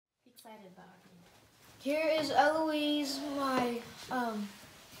excited about him. Here is Eloise, my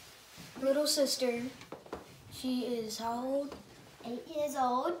little sister. She is how old? 8 years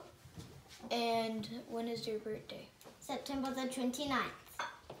old. And when is your birthday? September the 29th.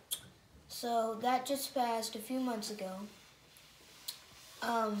 So that just passed a few months ago.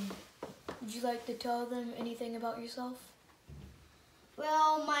 Would you like to tell them anything about yourself?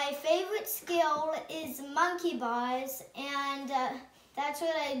 Well, my favorite skill is monkey bars, and that's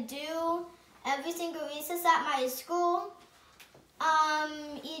what I do every single recess at my school.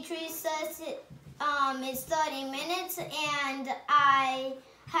 Each recess is 30 minutes, and I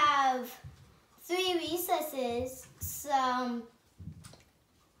have 3 recesses, so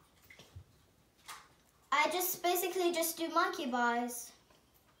I basically just do monkey bars.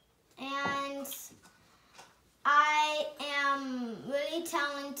 And I am really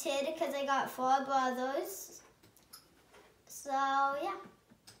talented because I got 4 brothers. So, yeah.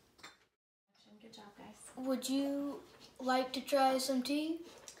 Good job, guys. Would you like to try some tea?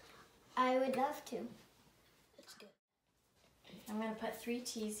 I would love to. That's good. I'm going to put 3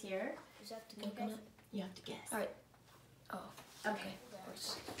 teas here. Is that the coconut? You have to guess. All right. Oh, Okay.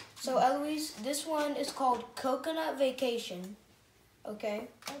 So Eloise, this one is called Coconut Vacation. Okay.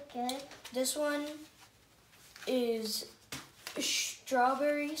 Okay. This one is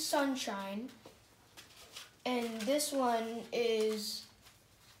Strawberry Sunshine. And this one is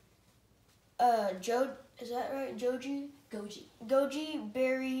is that right? Goji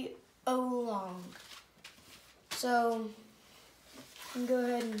Berry Oolong. So you can go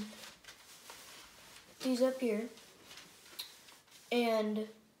ahead and these up here. And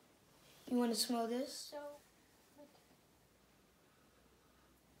you want to smell this? So,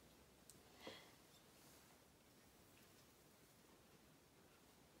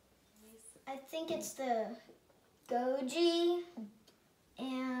 I think it's the goji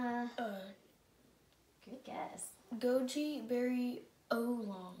and Good guess. Goji Berry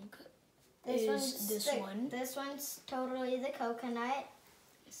Oolong. This one's totally the coconut.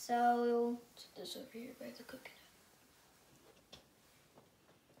 So This over here by the coconut.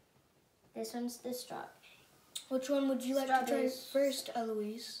 this one's the strawberry. Which one would you like to try Strawberries. first,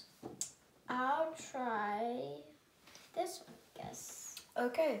 Eloise? I'll try this one, I guess.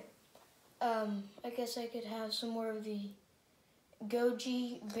 Okay. I guess I could have some more of the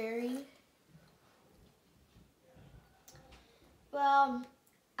goji berry. Well,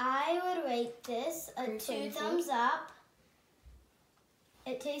 I would rate this a Very 2 flavorful. thumbs up.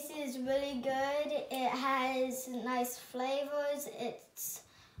 It tastes really good. It has nice flavors. It's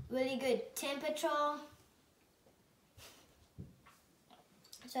really good temperature.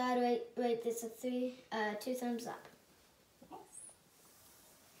 So I'd rate this a 2 thumbs up.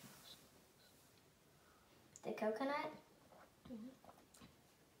 The coconut.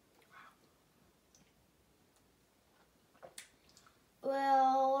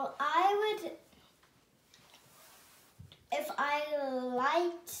 Well, if I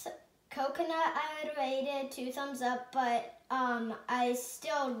liked coconut, I would rate it 2 thumbs up, but I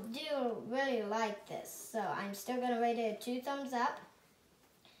still do really like this, so I'm still gonna rate it a 2 thumbs up.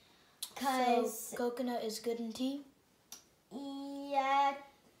 So coconut is good in tea? Yeah,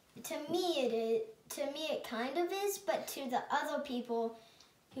 to me it is. To me it kind of is, but to the other people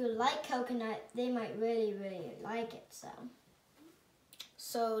who like coconut, they might really, really like it, so.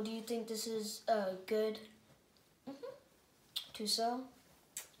 So do you think this is good to sell?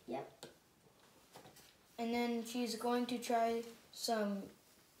 Yep. And then she's going to try some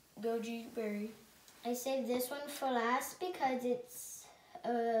goji berry. I saved this one for last because it's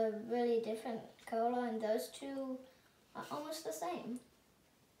a really different color and those two are almost the same.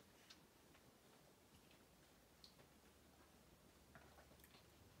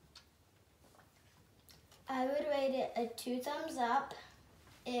 I would rate it a 2 thumbs up.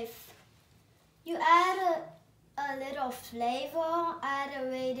 If you add a little flavor, I'd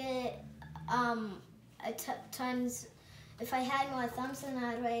rate it times. If I had more thumbs, then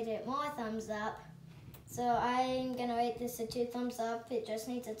I'd rate it more thumbs up. So I'm gonna rate this a 2 thumbs up. It just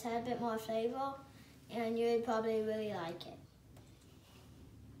needs a tad bit more flavor, and you would probably really like it.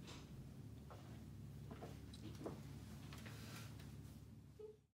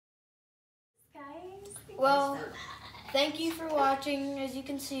 Guys, Well, thank you for watching. As you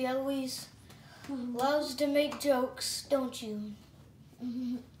can see, Eloise loves to make jokes, don't you?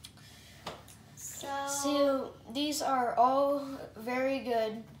 So these are all very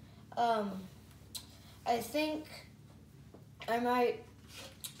good. I think I might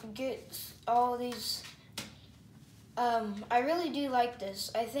get all these. I really do like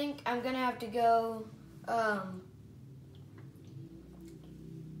this. I think I'm gonna have to go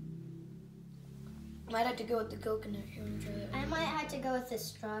Might have to go with the coconut. You want to try that? I might have to go with the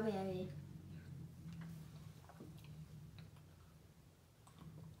strawberry.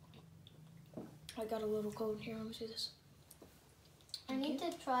 I got a little cold here. Let me see this. I need to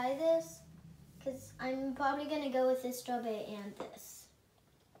try this because I'm probably going to go with this strawberry and this.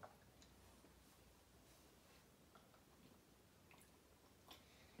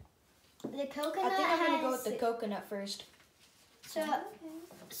 The coconut I think I'm has... gonna go with the coconut first. So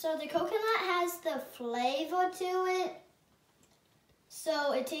the coconut has the flavor to it.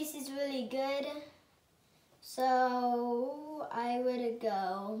 So it tastes really good. So I would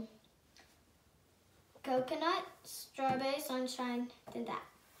go coconut, strawberry, sunshine, then that.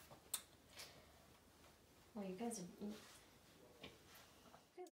 Well, you guys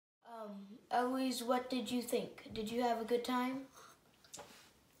are... Eloise, what did you think? Did you have a good time?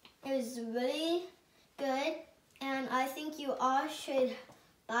 It was really good, and I think you all should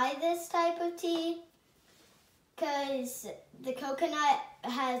buy this type of tea because the coconut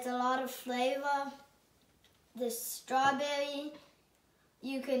has a lot of flavor. The strawberry,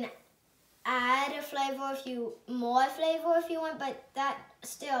 you can add a flavor more flavor if you want, but that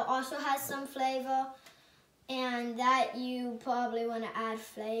still also has some flavor, and that you probably want to add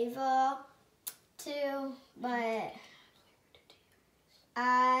flavor to, but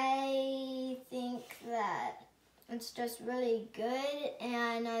I think that it's just really good,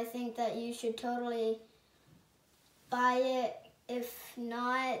 and I think that you should totally buy it. If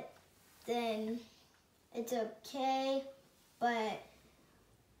not, then it's okay, but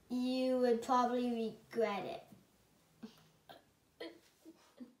you would probably regret it.